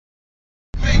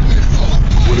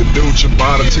nigga Dubb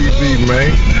Chabata TV,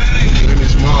 man. In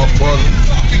this motherfucker.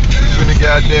 Finna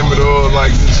goddamn it all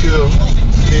like this here.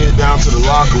 Head down to the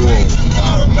locker room.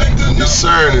 It's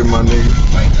Saturday, my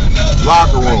nigga.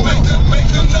 Locker room.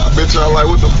 I bet y'all like,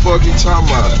 what the fuck you talking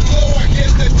about?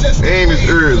 Ain't it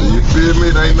early, you feel me?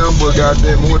 It ain't nothing but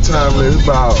goddamn what time it is.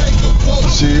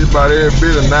 It's about every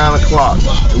bit of 9 o'clock.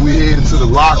 And we headed to the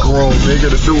locker room,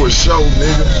 nigga, to do a show,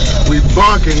 nigga. We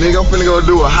bunking, nigga. I'm finna go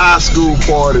do a high school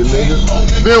party, nigga.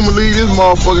 Then I'ma leave this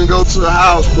motherfucker and go to a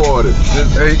house party.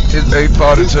 It's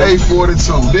 8:42. It's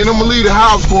 8:42. Then I'ma leave the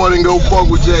house party and go fuck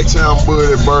with Jacktown Bud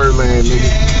at Birdland, nigga.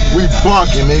 We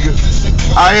bunking, nigga.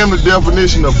 I am the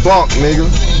definition of bunk, nigga.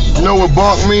 You know what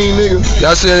bunk mean, nigga?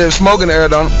 Y'all said it was smoking air,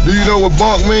 don't it? Do you know what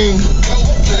bunk mean?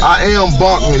 I am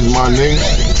bunkness, my nigga.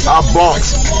 I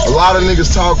bunks. A lot of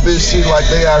niggas talk this shit like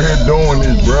they out here doing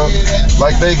this, bro.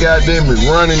 Like they goddamn is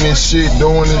running this shit,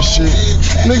 doing this shit.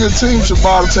 Nigga, Team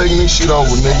Chabata taking this shit over,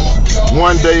 nigga.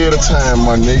 One day at a time,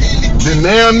 my nigga. Then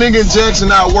now nigga Jackson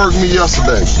outworked me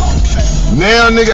yesterday. Now nigga